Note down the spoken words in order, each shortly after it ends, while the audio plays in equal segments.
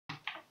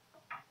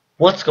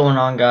What's going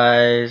on,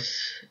 guys?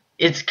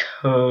 It's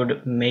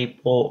Code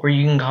Maple, or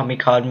you can call me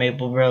Cod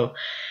Maple, bro.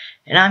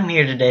 And I'm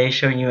here today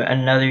showing you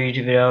another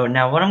YouTube video.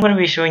 Now, what I'm going to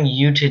be showing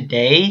you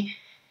today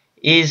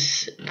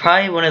is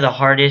probably one of the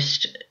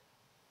hardest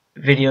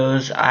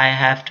videos I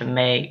have to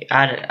make.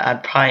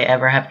 I'd probably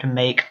ever have to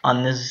make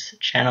on this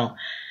channel.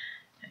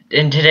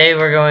 And today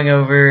we're going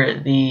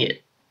over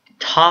the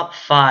top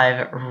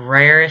 5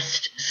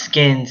 rarest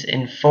skins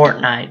in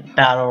Fortnite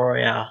Battle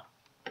Royale.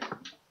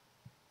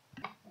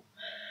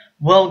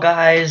 Well,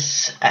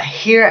 guys,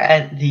 here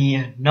at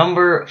the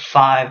number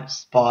 5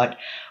 spot,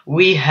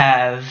 we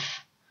have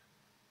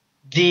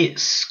the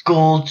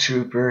School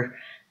Trooper.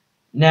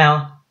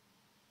 Now,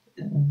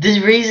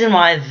 the reason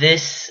why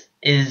this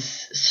is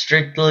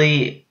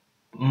strictly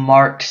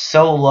marked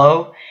so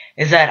low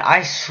is that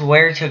I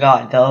swear to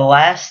God, the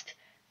last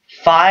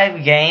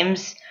 5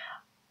 games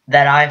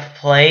that I've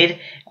played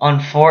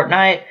on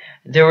Fortnite,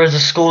 there was a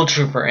School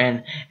Trooper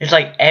in. It's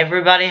like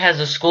everybody has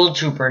a School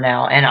Trooper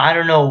now, and I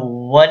don't know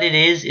what it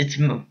is. It's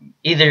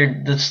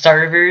either the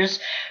servers,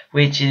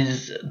 which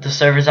is the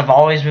servers I've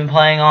always been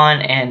playing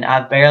on, and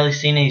I've barely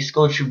seen any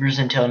School Troopers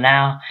until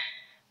now,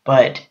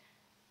 but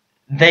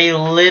they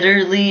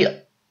literally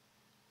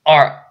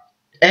are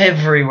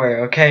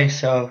everywhere, okay?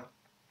 So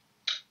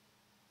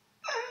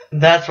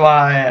that's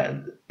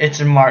why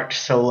it's marked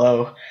so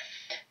low.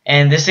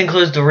 And this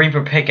includes the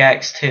Reaper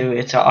pickaxe too.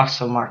 It's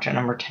also marked at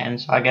number 10,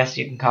 so I guess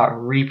you can call it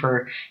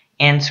Reaper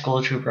and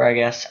School Trooper, I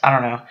guess. I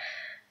don't know.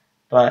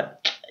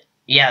 But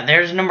yeah,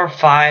 there's number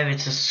 5.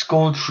 It's a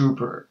School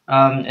Trooper.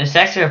 It's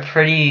actually a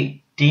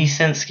pretty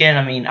decent skin.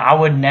 I mean, I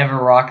would never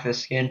rock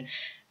this skin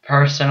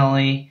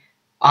personally.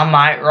 I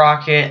might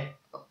rock it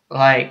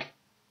like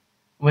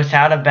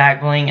without a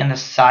back bling and the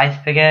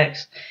scythe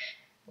pickaxe.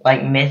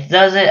 Like Myth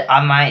does it,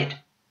 I might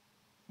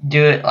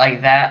do it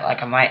like that.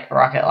 Like I might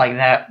rock it like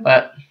that,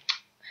 but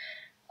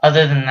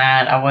other than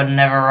that, I would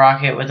never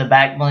rock it with a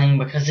back bling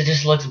because it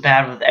just looks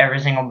bad with every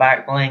single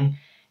back bling,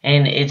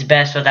 and it's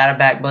best without a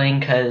back bling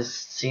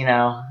because, you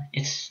know,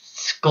 it's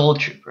School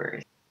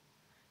Trooper.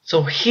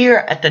 So here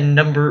at the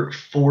number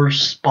 4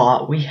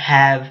 spot, we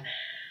have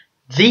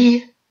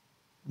the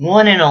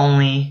one and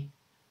only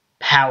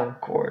Power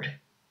Cord.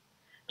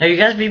 Now, you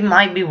guys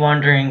might be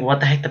wondering what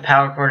the heck the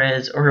Power Cord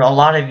is, or a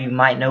lot of you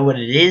might know what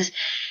it is,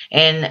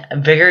 and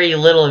very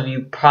little of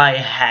you probably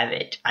have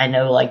it. I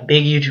know, like,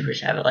 big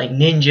YouTubers have it, like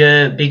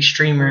Ninja, big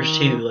streamers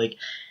too. Like,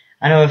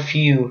 I know a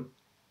few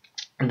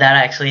that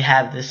actually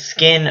have this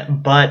skin,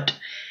 but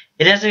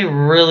it is a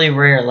really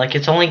rare. Like,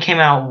 it's only came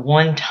out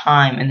one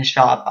time in the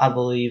shop, I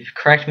believe.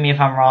 Correct me if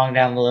I'm wrong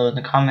down below in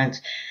the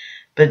comments.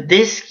 But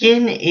this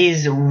skin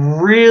is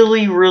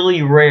really,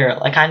 really rare.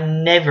 Like, I have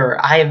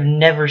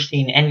never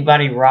seen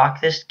anybody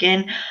rock this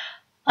skin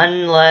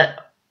unless,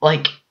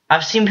 like,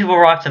 I've seen people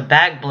rock the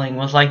back bling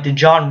with, like, the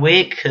John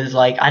Wick, because,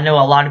 like, I know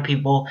a lot of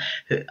people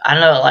who, I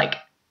know,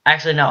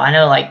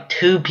 like,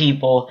 2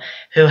 people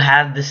who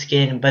have the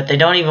skin, but they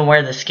don't even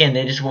wear the skin.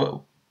 They just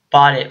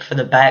bought it for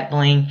the back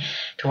bling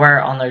to wear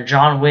it on their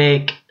John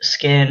Wick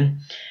skin.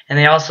 And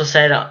they also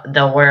said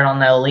they'll wear it on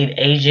the Elite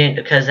Agent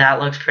because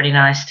that looks pretty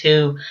nice,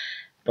 too.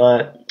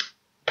 But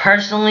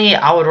personally,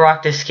 I would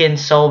rock this skin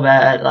so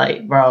bad,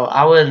 like, bro,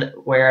 I would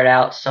wear it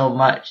out so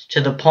much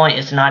to the point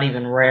it's not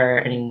even rare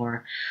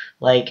anymore.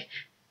 Like,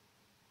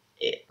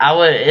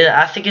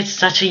 I think it's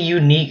such a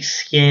unique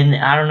skin.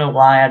 I don't know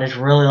why. I just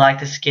really like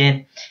the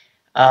skin.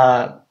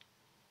 But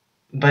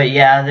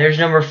yeah, there's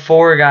number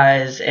 4,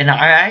 guys, and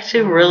I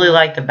actually really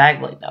like the back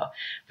bling though.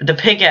 But the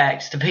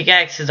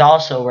pickaxe is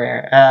also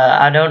rare.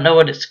 I don't know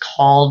what it's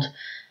called.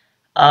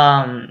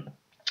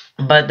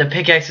 But the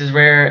pickaxe is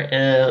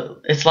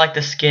rare. It's like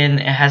the skin.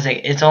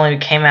 It's only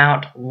came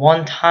out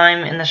one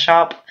time in the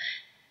shop.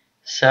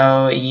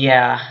 So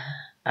yeah,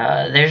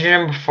 there's your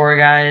number 4,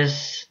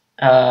 guys.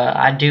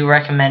 I do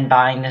recommend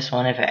buying this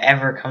one if it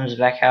ever comes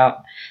back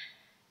out.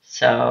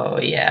 So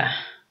yeah.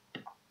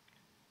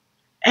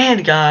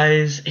 And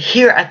guys,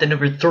 here at the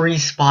number 3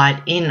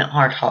 spot in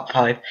our top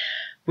 5,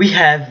 we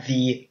have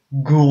the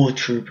Ghoul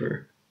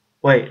Trooper.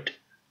 Wait,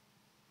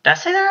 did I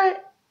say that right?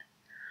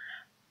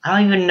 I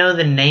don't even know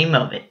the name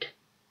of it.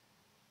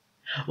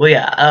 Well,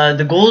 yeah,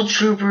 the Ghoul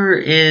Trooper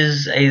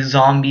is a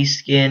zombie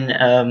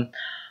skin.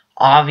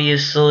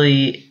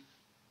 Obviously,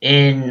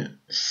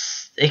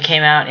 it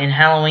came out in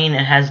Halloween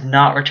and has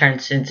not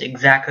returned since,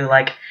 exactly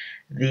like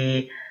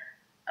the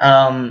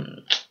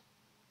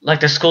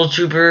School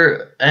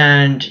Trooper.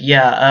 And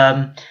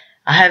yeah,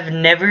 I have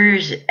never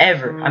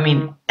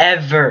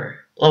ever.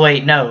 Oh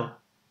wait, no.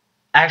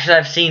 Actually,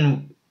 I've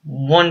seen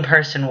one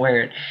person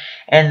wear it,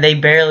 and they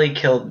barely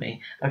killed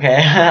me. Okay,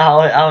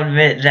 I'll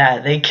admit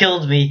that. They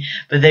killed me,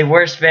 but they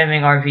were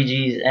spamming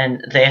RPGs,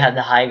 and they had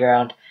the high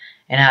ground,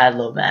 and I had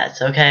low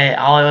mats. Okay,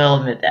 I will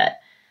admit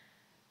that.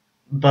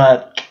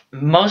 But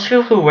most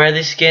people who wear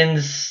these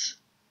skins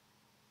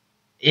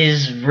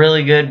is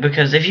really good,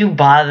 because if you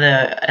buy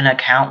an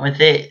account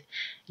with it,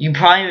 you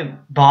probably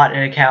bought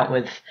an account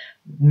with,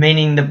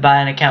 meaning to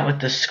buy an account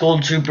with the School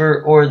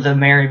Trooper or the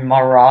Merry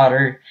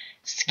Marauder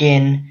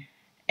skin.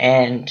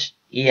 And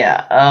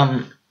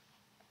yeah,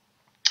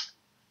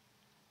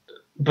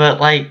 but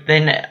like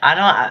then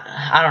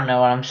I don't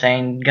know what I'm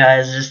saying,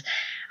 guys. Just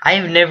I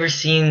have never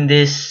seen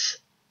this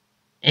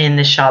in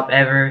the shop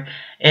ever.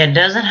 It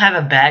doesn't have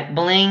a back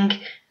bling,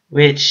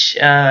 which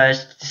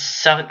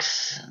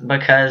sucks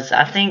because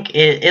I think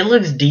it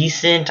looks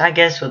decent, I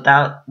guess,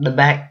 without the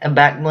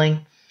back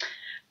bling.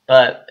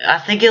 But I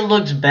think it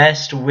looks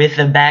best with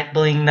the back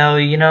bling, though.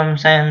 You know what I'm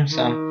saying?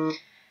 So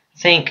I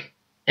think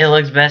it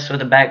looks best with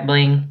the back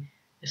bling.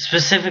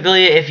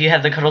 Specifically, if you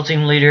have the Cuddle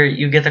Team Leader,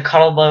 you get the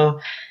Cuddle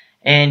Bow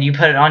and you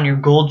put it on your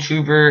Gold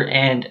Trooper,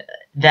 and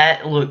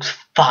that looks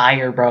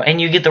fire, bro. And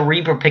you get the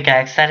Reaper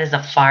pickaxe. That is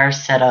a fire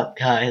setup,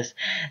 guys.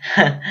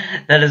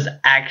 That is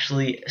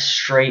actually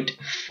straight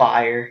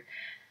fire.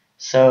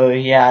 So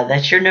yeah,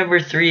 that's your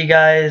number 3,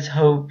 guys.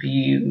 Hope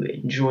you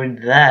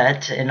enjoyed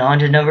that. And on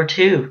to number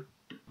 2.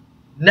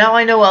 Now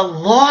I know a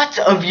lot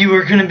of you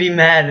are gonna be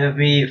mad at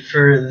me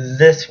for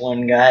this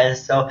one,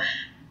 guys. So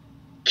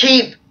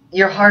keep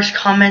your harsh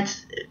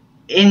comments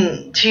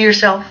to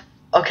yourself,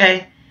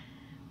 okay?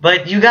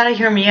 But you gotta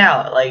hear me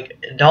out.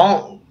 Like,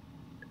 don't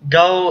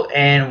go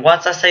and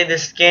once I say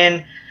this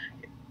skin,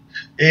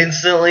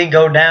 instantly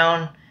go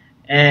down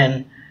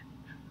and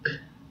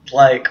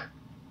like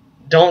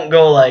don't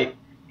go like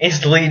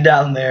instantly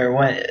down there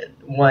when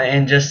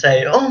and just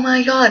say, oh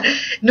my god,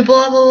 blah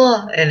blah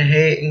blah, and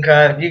hate and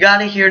crap. You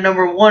gotta hear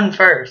number 1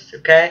 first,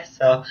 okay?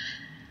 So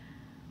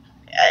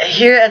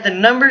here at the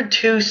number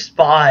 2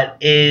 spot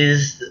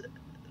is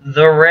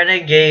the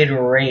Renegade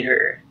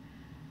Raider.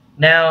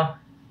 Now,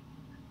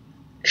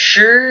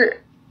 sure,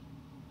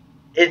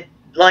 it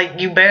like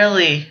you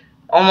barely,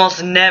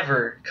 almost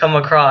never come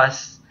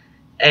across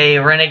a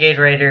Renegade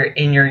Raider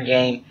in your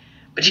game,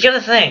 but you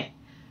gotta think,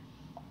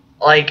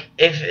 like,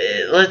 if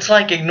let's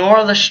like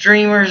ignore the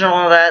streamers and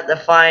all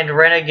that find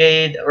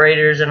Renegade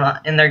Raiders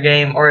in their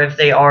game, or if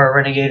they are a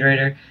Renegade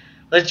Raider,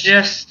 let's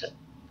just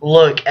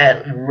look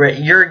at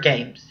your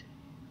games.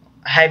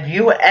 Have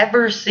you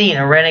ever seen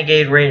a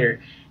Renegade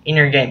Raider in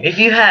your game? If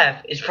you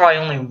have, it's probably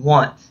only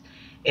once.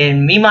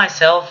 And me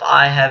myself,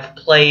 I have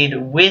played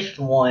with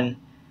one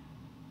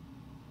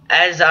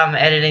as I'm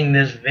editing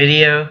this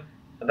video.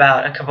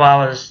 About a couple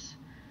hours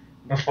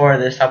before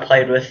this, I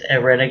played with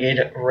a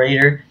Renegade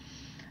Raider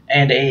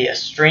and a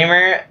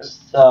streamer.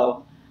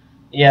 So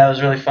yeah, it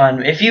was really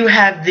fun. If you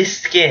have this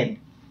skin,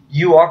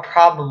 you are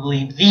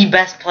probably the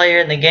best player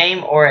in the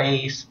game, or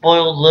a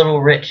spoiled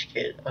little rich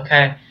kid,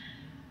 okay?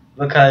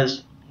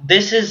 Because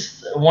this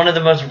is one of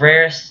the most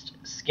rarest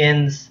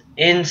skins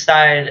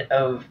inside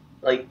of,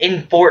 like,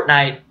 in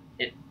Fortnite,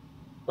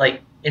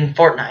 in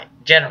Fortnite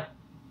general,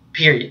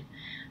 period.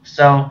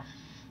 So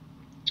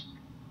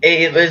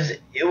it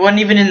wasn't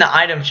even in the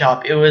item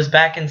shop. It was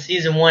back in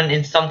season 1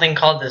 in something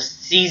called the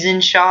season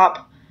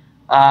shop.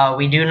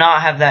 We do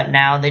not have that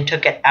now. They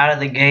took it out of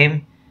the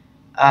game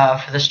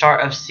for the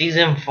start of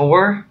season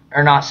 4,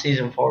 or not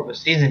season 4, but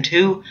season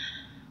 2.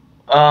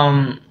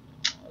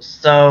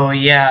 So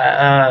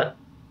yeah,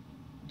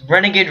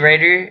 Renegade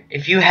Raider,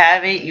 if you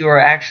have it, you are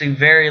actually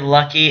very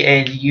lucky,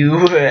 and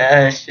you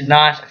should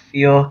not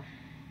feel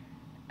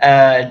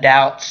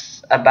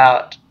doubts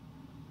about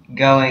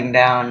going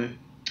down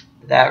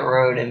that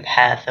road and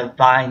path of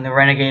buying the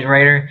Renegade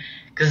Raider.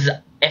 Because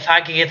if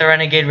I could get the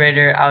Renegade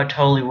Raider, I would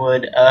totally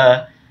would.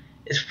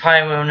 It's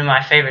probably one of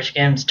my favorite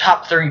skins,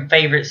 top 3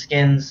 favorite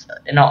skins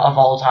of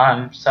all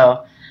time.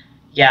 So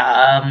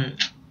yeah,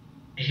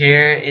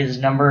 here is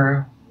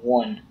number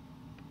 1.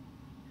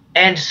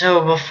 And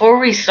so before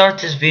we start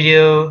this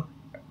video,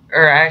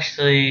 or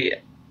actually,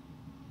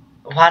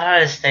 why did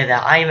I say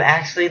that? I am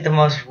actually the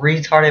most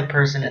retarded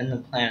person in the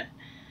planet.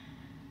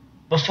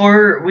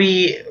 Before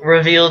we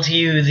reveal to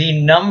you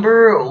the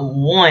number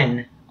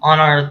 1 on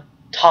our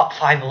top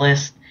 5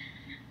 list,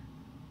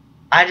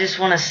 I just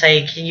want to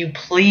say, can you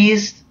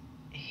please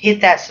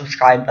hit that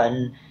subscribe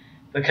button?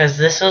 Because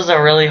this was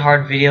a really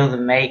hard video to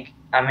make.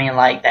 I mean,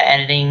 like, the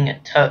editing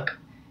took,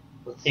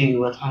 let's see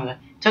what time it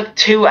took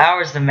 2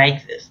 hours to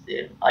make this,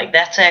 dude. Like,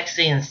 that's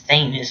actually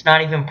insane. It's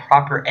not even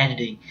proper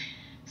editing.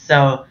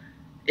 So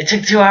it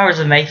took 2 hours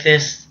to make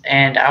this,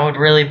 and I would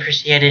really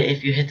appreciate it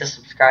if you hit the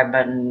subscribe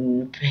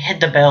button, hit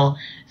the bell,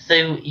 so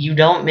you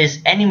don't miss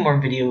any more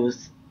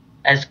videos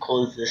as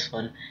cool as this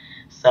one.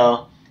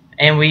 So,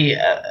 and we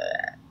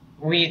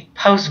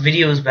post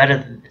videos better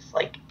than this,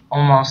 like,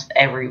 almost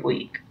every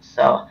week.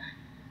 So,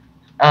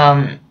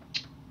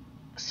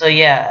 so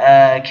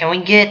yeah, can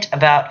we get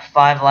about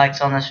 5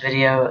 likes on this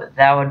video?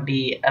 That would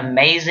be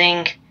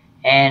amazing.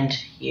 And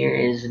here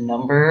is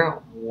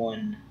number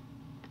 1.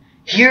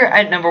 Here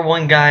at number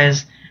 1,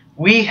 guys,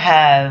 we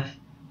have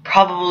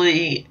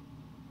probably,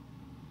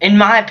 in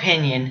my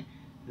opinion,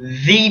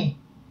 the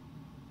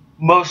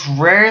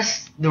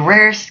rarest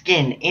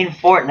skin in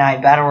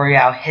Fortnite Battle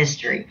Royale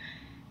history.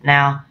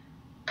 Now,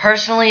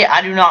 personally,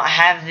 I do not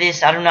have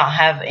this. I do not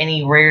have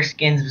any rare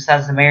skins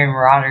besides the Merry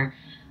Marauder.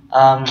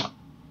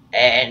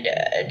 And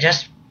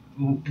just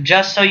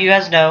so you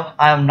guys know,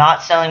 I am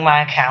not selling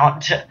my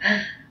account.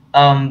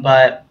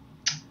 But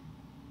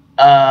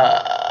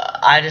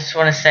I just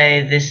want to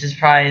say this is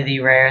probably the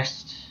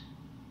rarest,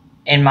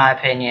 in my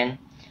opinion.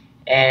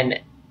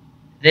 And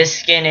this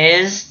skin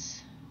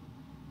is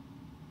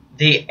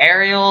the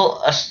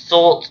Aerial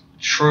Assault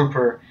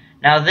Trooper.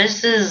 Now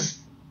this is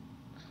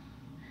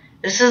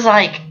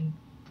like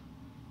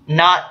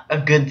not a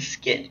good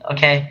skin,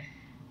 okay?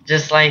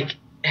 Just like,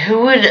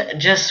 who would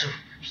just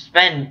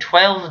spend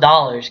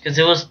 $12, because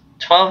it was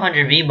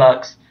 1,200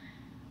 V-Bucks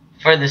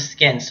for the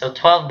skin, so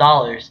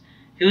 $12.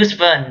 Who would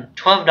spend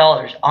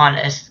 $12 on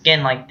a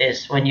skin like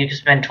this when you could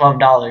spend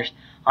 $12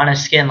 on a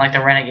skin like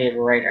the Renegade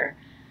Raider?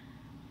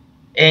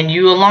 And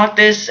you unlock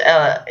this,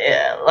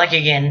 like,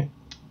 again,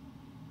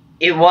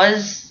 it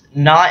was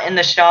not in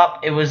the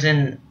shop, it was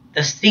in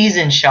the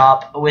season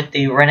shop with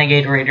the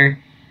Renegade Raider.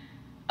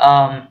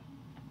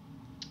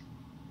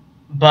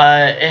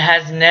 But it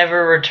has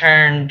never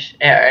returned,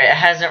 it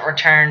hasn't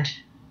returned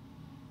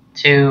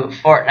to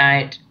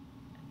Fortnite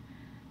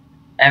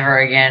ever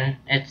again.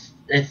 It's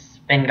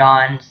been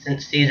gone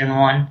since season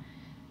 1.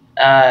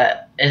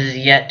 Is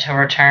yet to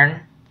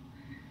return.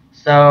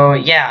 So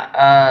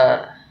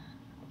yeah,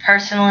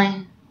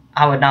 personally,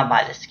 I would not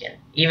buy this skin.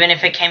 Even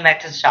if it came back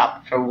to the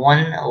shop for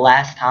one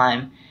last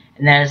time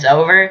and then it's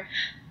over,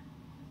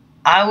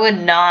 I would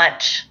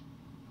not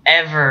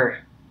ever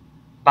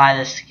buy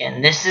this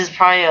skin. This is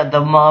probably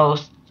the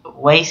most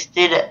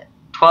wasted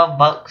 12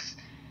 bucks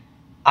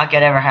I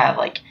could ever have.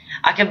 Like,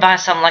 I could buy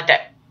something like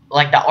that,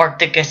 like the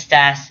Arctic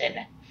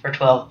Assassin for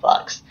 12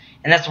 bucks,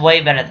 and that's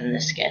way better than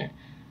this skin.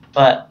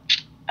 But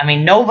I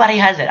mean, nobody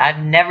has it. I've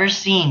never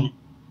seen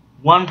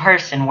one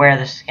person wear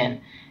this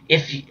skin.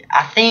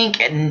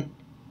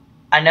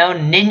 I know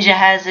Ninja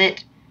has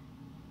it,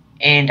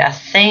 and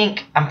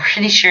I'm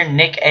pretty sure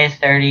Nick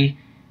A30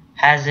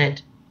 has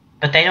it,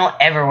 but they don't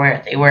ever wear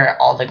it. They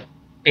wear all the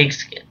big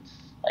skins,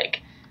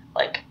 like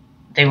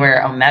they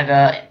wear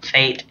Omega and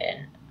Fate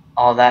and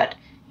all that.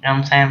 You know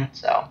what I'm saying?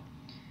 So,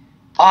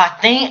 I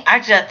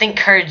think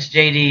Courage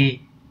JD.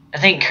 I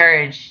think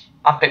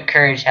Optic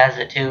Courage has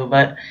it too,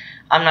 but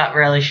I'm not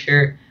really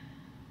sure.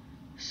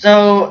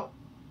 So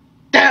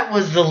that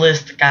was the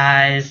list,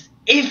 guys.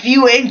 If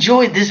you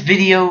enjoyed this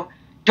video,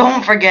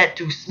 don't forget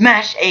to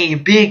smash a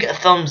big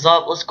thumbs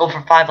up. Let's go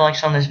for 5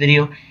 likes on this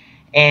video,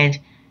 and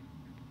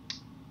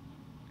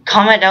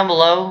comment down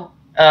below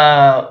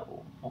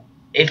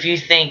if you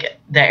think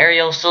the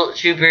Aerial Assault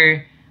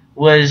Trooper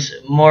was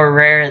more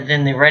rare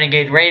than the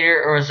Renegade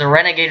Raider, or was the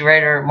Renegade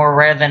Raider more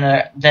rare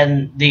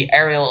than the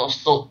Aerial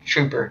Assault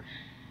Trooper.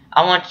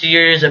 I want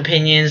your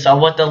opinions on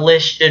what the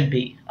list should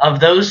be of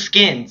those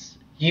skins.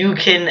 You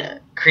can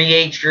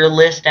create your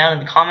list down in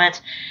the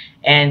comments,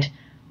 and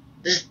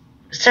just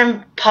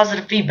send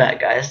positive feedback,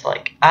 guys.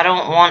 Like, I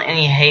don't want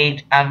any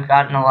hate. I've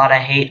gotten a lot of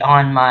hate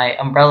on my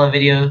umbrella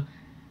video,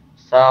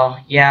 so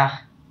yeah.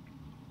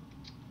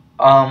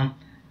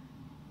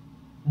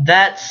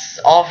 That's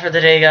all for the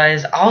day,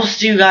 guys. I'll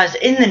see you guys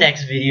in the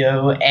next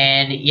video,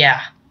 and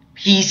yeah,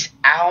 peace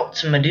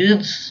out, my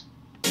dudes.